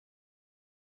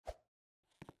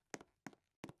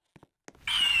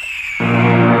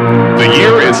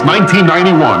since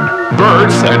 1991.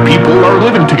 Birds and people are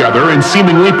living together in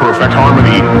seemingly perfect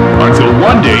harmony, until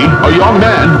one day a young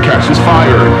man catches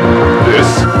fire. This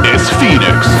is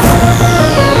Phoenix.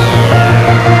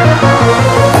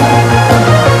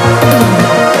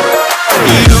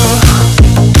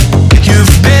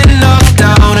 You've been knocked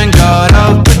down and got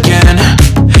up again.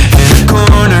 In a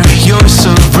corner, you're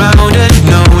surrounded,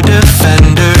 no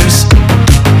defenders.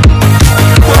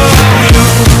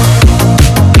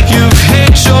 You've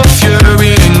hid your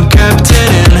fury and kept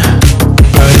it in,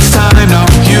 but it's time now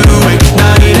you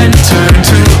ignite and turn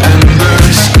to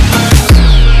embers.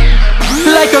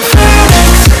 Like a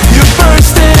phoenix, you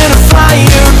burst in a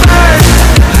fire, burn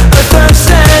a thirst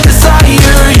and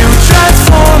desire. You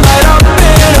transform right up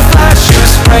in a flash. You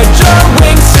spread your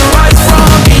wings to rise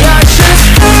from the ashes.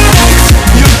 Phoenix,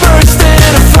 you burst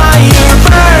in a fire,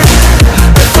 burn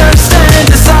a thirst and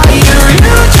desire.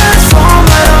 You transform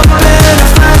right up in a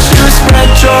flash. You spread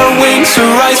your wings to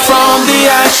rise from the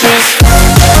ashes.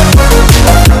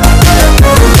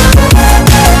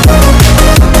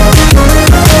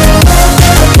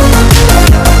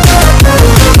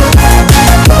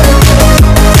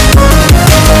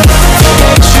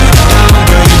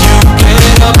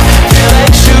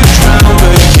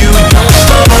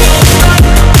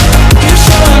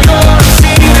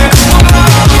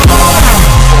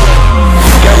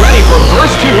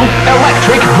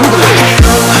 Electric Boogaloo.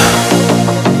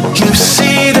 You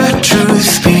see the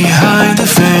truth behind the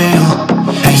veil,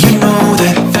 and you know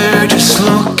that they're just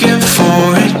looking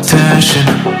for attention.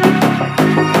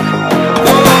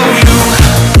 Oh, you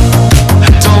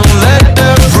don't let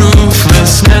their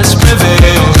ruthlessness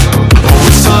prevail. Oh,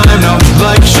 it's time now,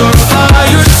 light your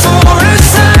fires for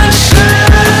ascension.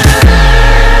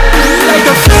 Like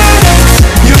a phoenix,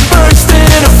 you burst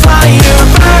in a fire,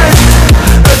 burn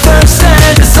a thirst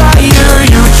and desire.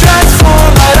 You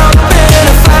transform right up in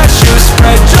a flash. You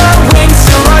spread your wings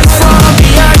to rise from the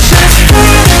ashes.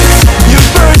 Phoenix, you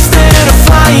burst in a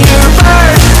fire,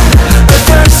 burn a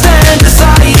thirst and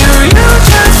desire. You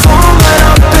transform right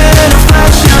up in a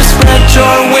flash. You spread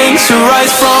your wings to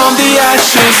rise from the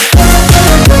ashes.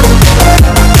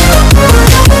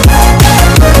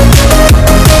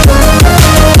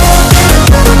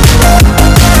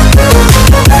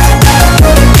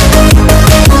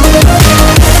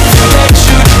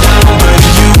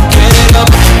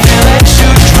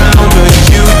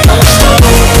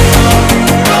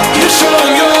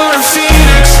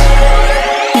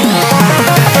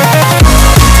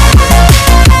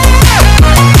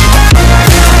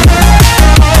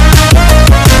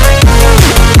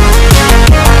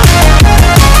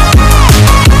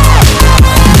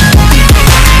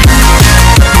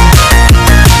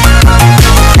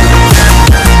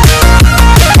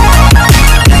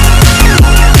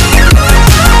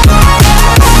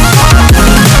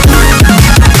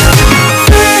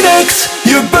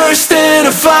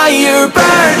 Fire,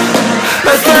 burn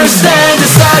a thirst and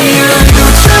desire. You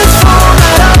transform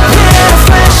right up in a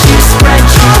flash. You spread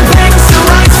your wings to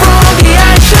rise from the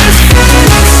ashes.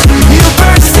 Phoenix, you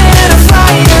burst in a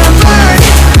fire, burn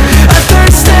a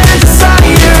thirst and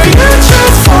desire. You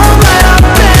transform right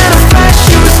up in a flash.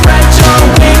 You spread your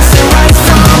wings to rise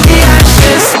from the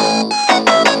ashes.